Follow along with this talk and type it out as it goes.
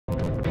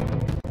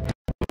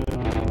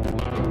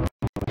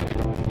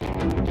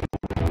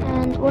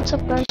what's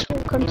up guys,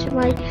 welcome to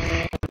my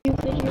new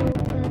video.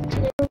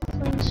 Today we're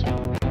playing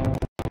some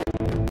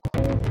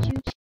Call of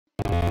Duty,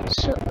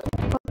 so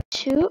part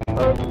 2,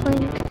 or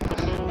playing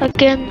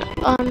again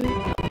on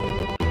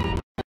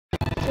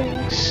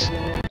things,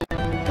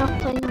 not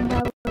playing on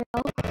Battle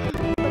Royale.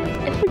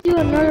 But if we do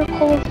another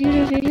Call of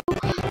Duty video,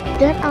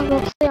 then I'm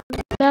gonna play on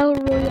Battle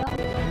Royale.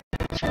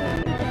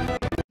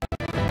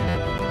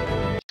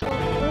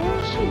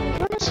 We're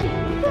gonna see.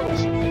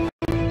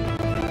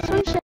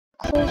 First I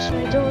close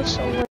my door,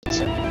 so wait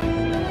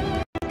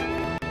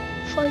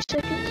 5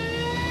 seconds.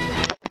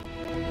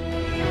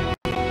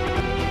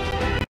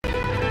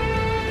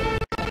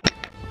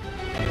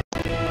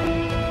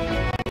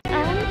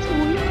 And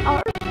we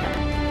are back.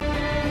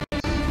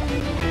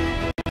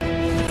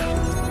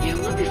 You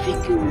might be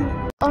thinking,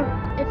 or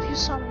if you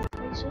saw my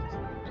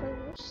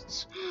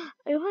playlists,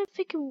 you might be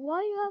thinking,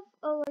 why you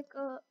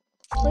have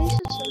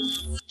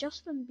places of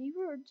Justin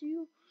Bieber, or do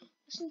you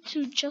listen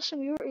to Justin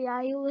Bieber? Yeah,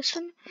 I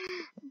listen,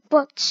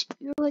 but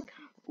you're like,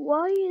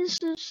 why is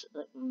this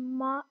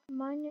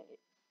mine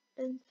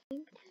and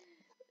thing?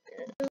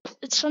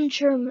 It's on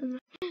German.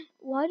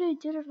 Why did I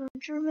did it on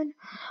German?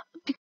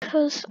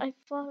 Because I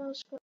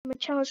thought my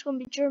channel was gonna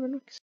be German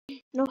because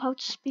I know how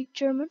to speak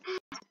German,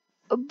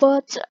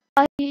 but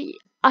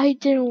I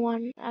didn't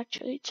want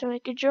actually to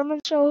make it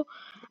German, so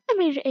I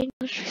made it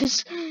English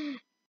because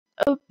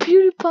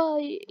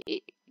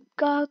PewDiePie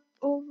got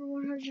over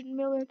 100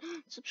 million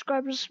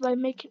subscribers by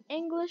making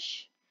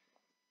English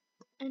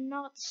and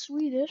not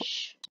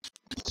Swedish.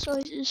 So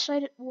I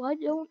decided, why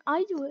don't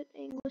I do it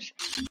English?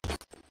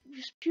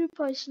 Because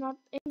PewDiePie is not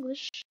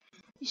English,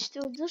 he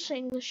still does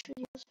English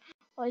videos.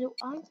 Why do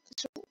I?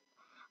 So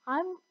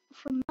I'm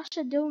from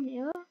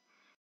Macedonia,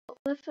 but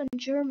live in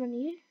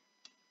Germany.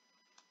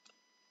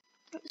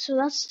 So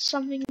that's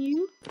something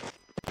new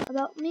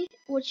about me,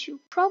 which you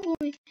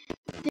probably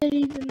didn't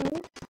even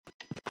know.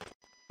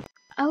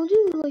 I'll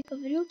do like a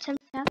video 10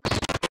 facts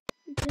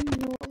you didn't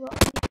know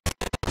about me.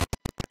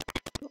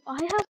 I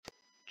have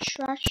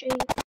trash aim.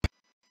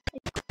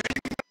 Like,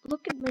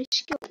 look at my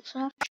skills. I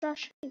have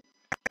trash aim.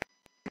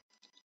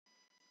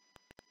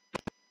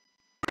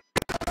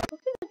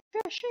 Look at the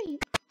trash aim.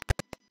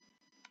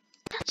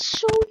 That's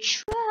so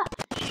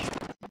trash.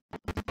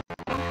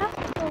 I have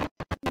to go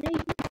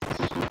nades.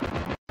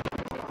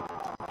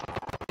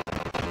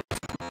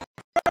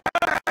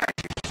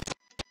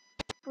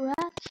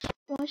 Rats.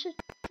 Why is it?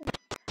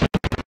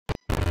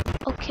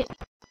 Okay.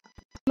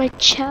 My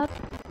chat.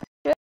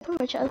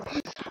 My chat.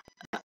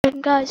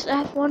 And guys, I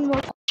have one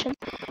more question.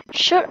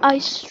 Should I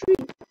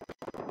stream?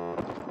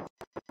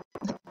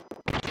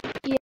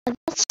 Yeah,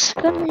 that's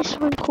gonna be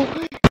something cool.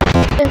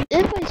 And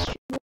if I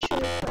stream, what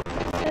should I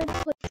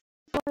play?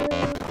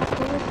 Fire,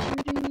 Call of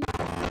Duty.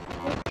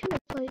 What can I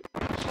play?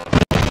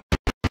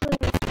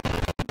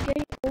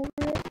 Getting over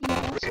it.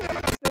 Yeah,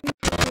 that's very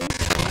cool.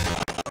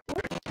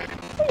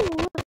 Hey,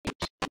 look,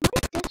 my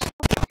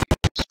desktop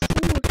is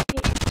full of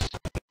games.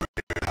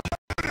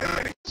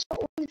 That's the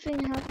only thing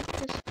I have.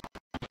 Because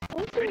the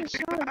only thing that's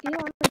not a game on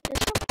my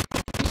desktop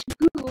is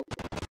Google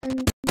and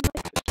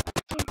Microsoft.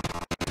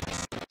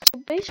 So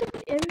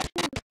basically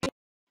everything is game.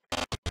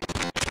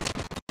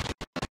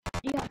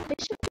 Yeah,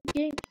 basically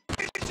game.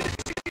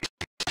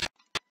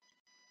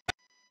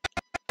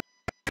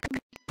 Oh my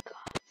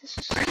god, this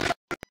is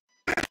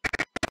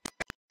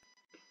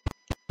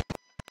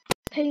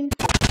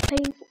painful,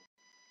 painful.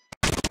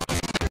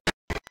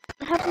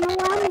 I have no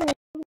ammo.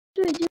 What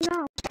do I do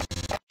now?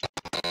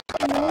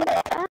 No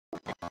ammo.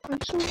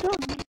 I'm so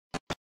dumb.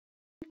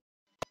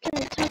 Can I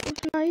attack with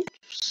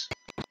knives?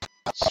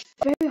 It's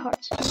very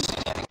hard to do.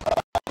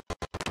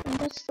 And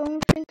that's the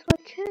only thing I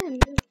can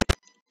do.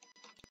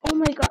 Oh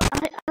my god,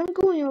 I'm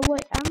going away.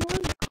 I'm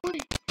running away.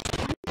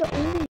 I'm the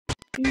only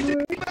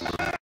nerd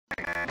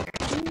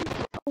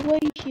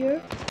away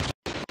here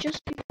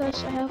just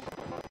because I have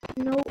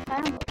no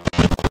ammo.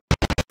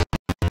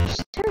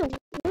 It's terrible.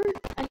 Where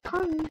I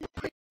can't.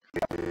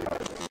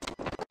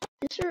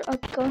 Is there a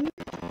gun?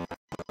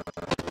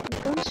 The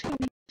gun's gonna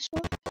be this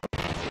one.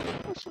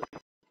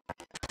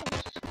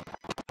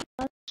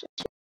 That's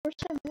the first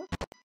time,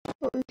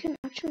 but we can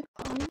actually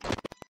climb.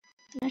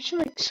 Imagine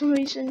like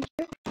somebody's in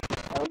here.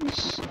 That would be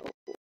so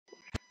cool.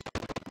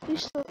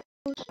 Please don't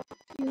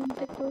you can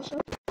pick those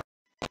up.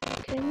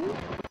 Can you?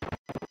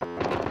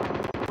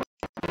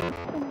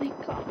 Oh my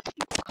god,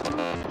 you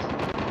can't.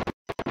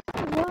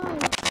 Why?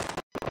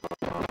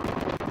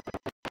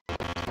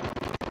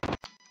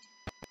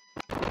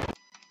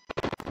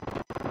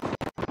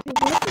 You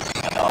what?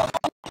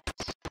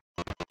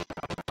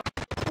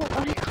 Oh, I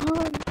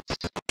can't.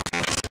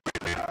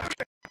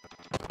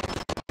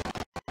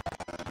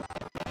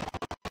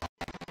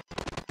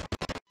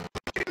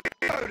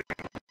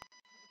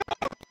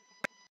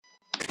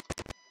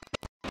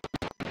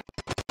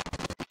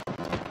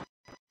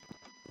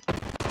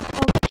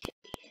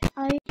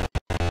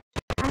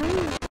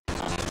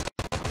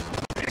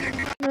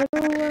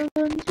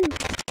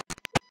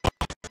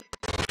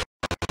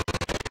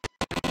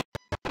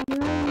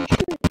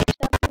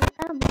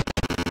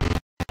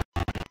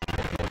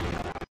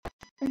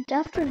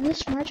 after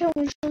this match, I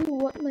will show you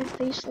what my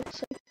face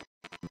looks like.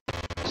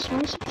 So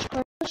my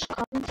subscribers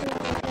commented on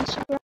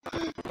Instagram,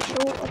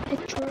 show a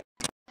picture of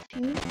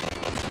you.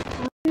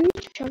 My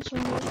YouTube channel's on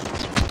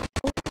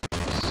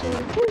so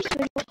here's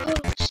the video.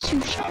 It's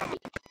too shabby.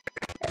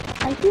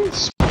 I didn't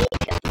speak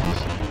at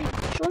least.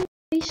 Show the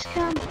face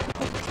cam.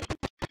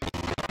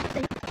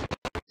 Okay.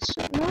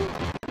 So now,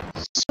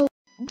 so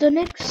the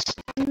next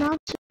not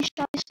to be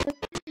shy step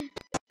is,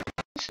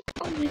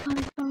 oh my god,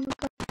 I found a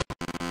gun.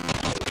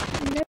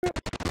 I never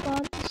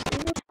thought this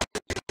thing would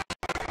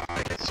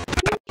happen. It's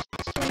crazy.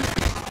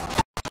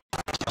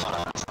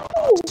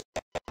 Oh!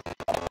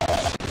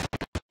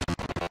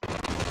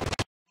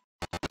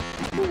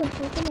 I feel like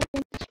we're gonna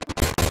win this one.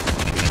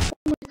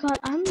 Oh my god,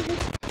 I'm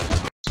just...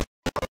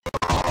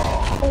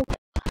 Oh my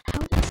god, how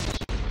did this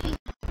happen?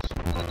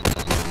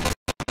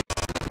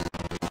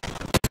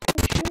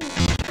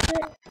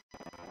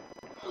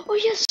 Oh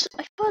yes,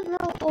 I found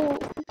now. Oh,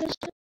 because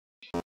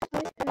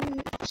I'm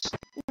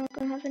not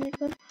gonna have any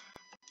gun,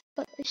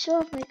 but I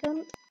still have my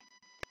gun.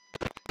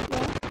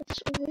 Yeah, that's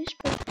always.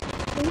 But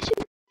at least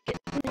you get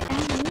my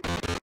ammo.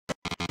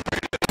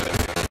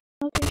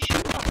 I can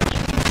shoot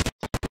options.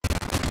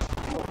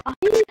 Oh, I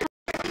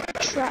have to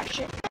trash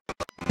it.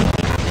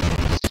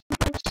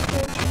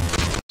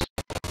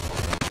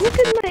 Look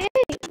at my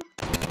aim.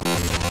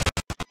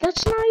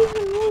 That's not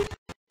even me.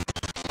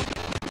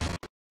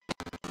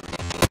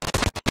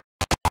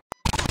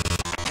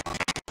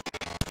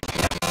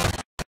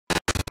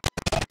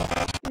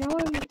 Now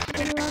I'm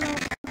gonna run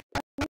out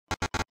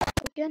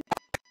again.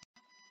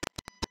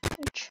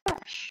 And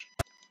trash.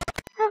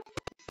 I have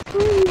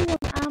 3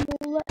 ammo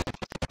left.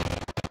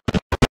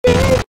 We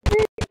were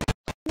there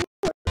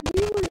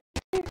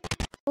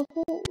the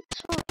whole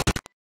time.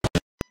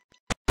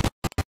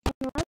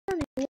 No, I'm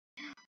running away.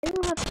 I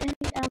don't have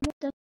any ammo.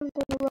 That's why I'm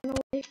gonna run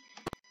away.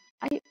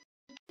 I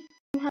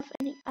don't have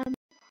any ammo.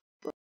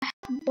 But I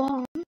have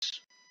bombs.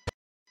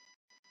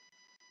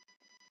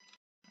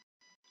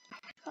 Oh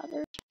my god,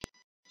 there's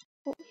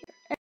people here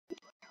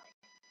everywhere.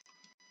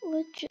 Like,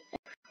 legit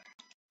everywhere.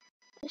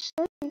 I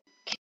still don't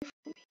care for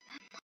me.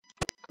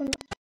 I'm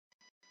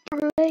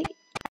gonna play.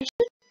 I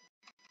should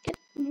get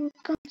more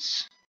guns.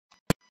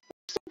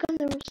 What's the gun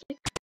that was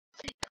like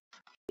fake?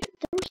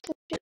 There was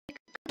legit like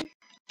a gun.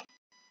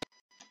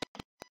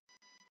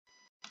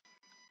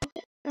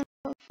 Okay, now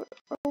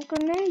for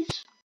grenades.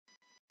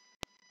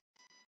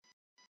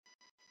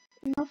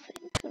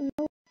 Nothing.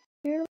 No,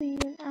 barely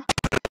even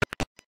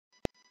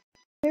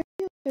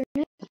barely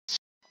grenades.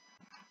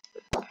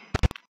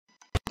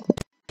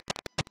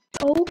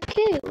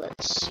 Okay,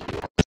 let's see.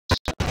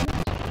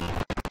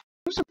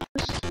 There's a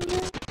person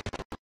there.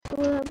 It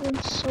would have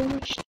been so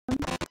much fun.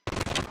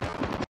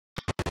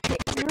 Okay,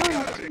 now I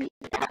have to be in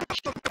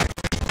action.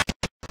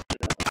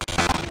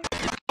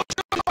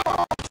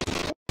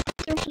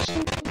 There's a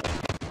simple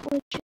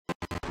legit.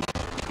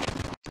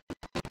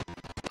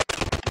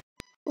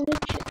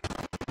 Legit.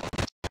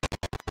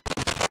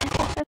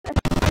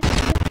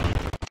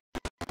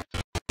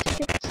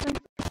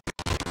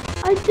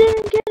 I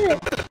didn't get it!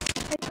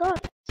 I got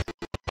it.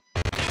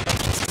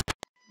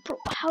 Bro,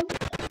 how did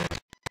that?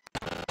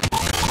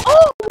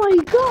 Oh my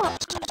god!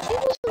 He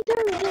wasn't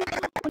there again.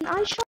 When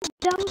I shot him,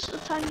 that was the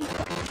time he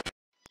got.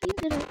 He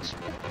didn't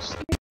expect this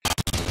thing.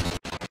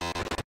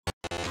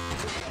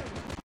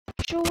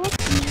 Show up,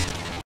 man.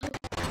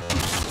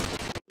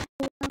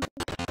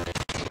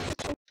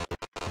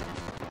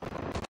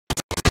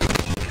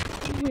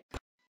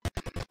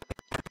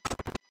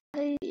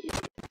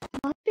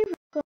 My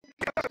favorite gun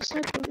is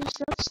sniper is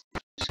that's the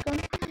first gun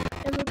I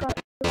ever got.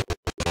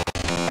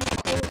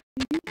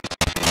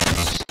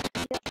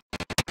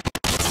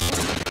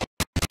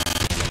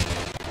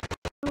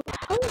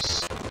 How's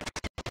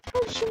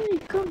so many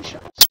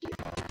gunshots here?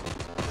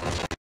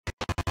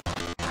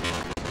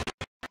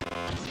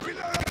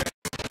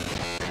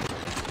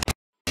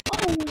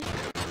 Oh,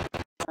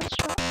 that's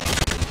right.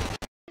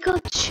 I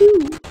got 2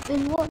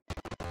 in 1.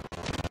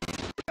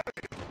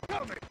 I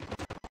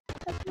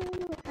have no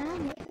more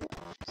ammo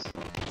left.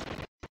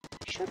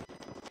 Shut up.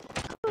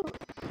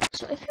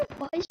 So if you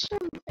buy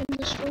some in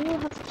the store, you'll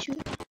have 2.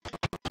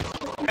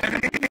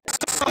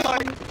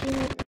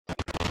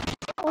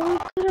 Oh,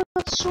 we could have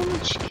got so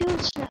much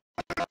kills now.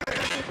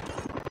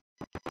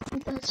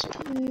 That's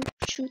when you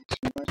shoot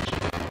too much.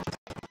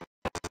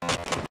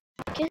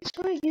 Can't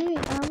start using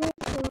ammo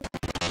for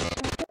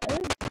sniper.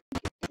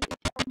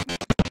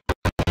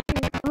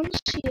 Guns,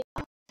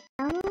 yeah.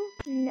 Ammo?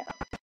 No.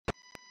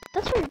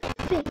 That's what I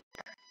think.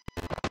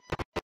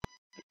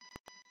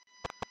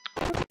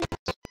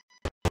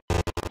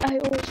 I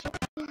also.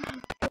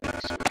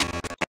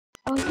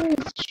 Oh, here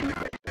is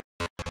stupid.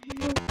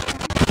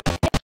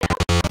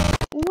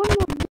 One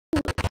more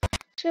bullet.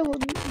 So I will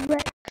be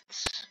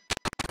wrecked.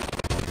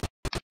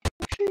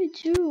 Actually,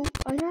 do.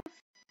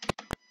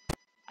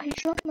 I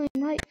dropped my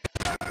knife.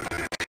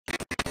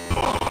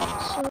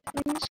 So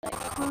it means I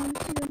can't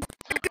even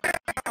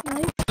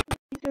knife,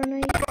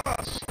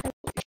 grenades,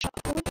 every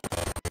shotgun.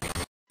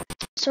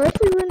 So if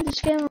we win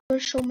this game, I'm gonna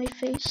show my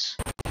face.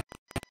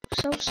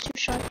 because I was too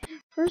shy.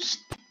 First,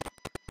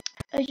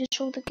 I just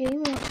showed the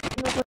game and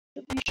nobody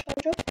should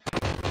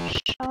be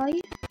shy.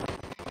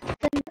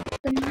 Then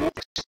the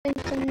next thing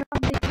to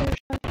not make more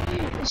shy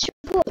is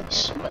your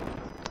voice. But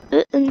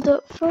in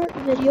the third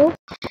video,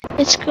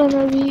 it's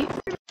gonna be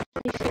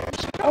my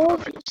fears.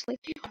 Obviously.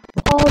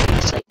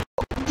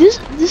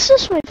 This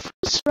is my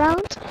first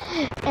round,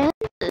 and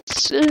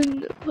it's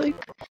in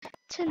like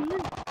 10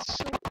 minutes.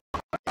 So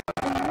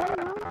in one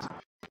round,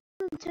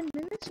 in 10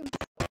 minutes, and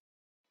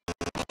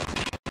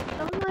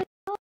oh my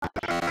god,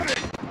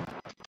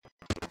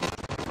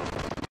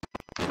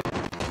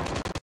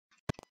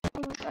 oh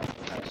my god,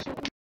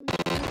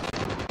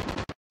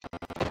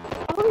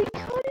 are we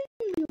cutting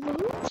you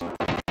loose?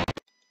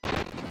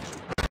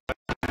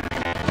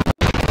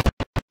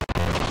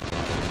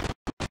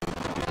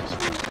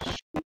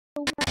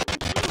 So badly.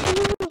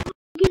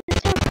 Get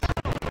attacked.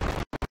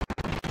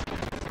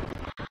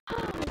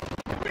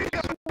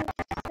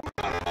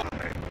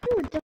 You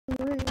were definitely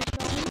learning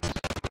guys.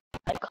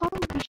 I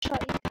can't be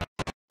shy.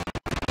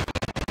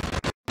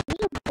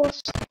 There's a boss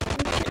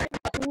which is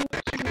cool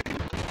to me.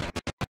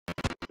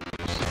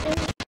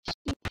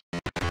 Seriously,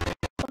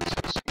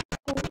 bosses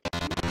cool to me.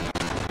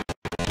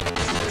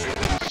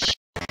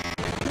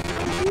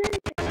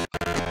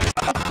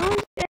 I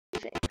can't do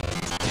anything.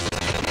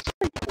 It's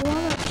like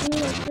wanna do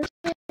like this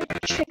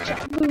trick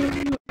shot.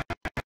 Boom.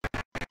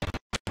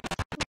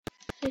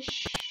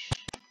 Fish.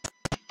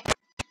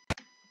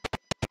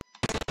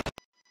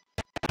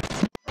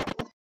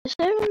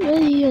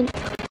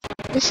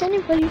 Is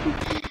anybody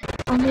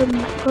on the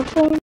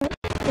microphone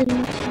in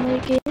my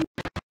game?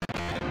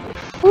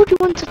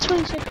 41 to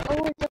 26. Oh,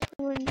 I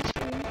definitely win this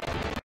game.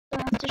 I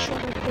have to show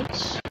my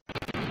face.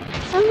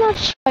 I'm not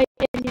shy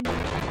anymore.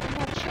 I'm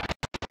not shy.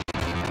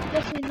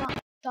 Definitely not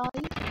shy.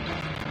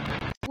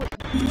 Wait,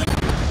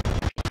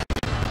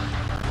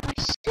 I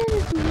said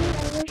it in my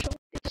original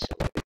face. So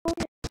we're going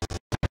to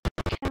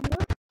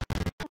camera.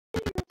 I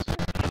think that's it.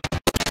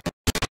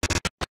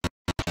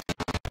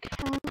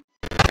 Camera.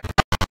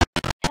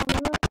 I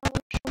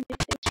will show my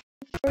face for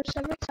the first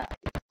ever time.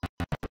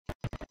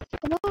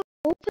 Come on,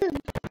 open.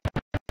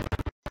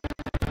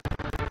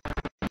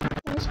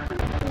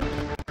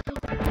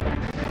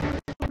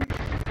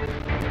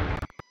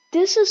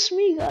 This is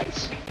me,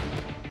 guys.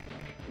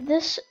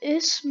 This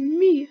is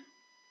me.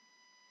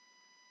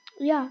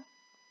 Yeah.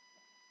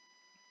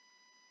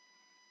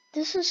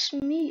 This is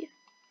me.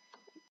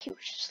 He was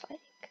just like,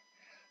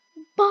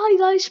 bye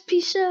guys,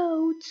 peace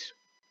out.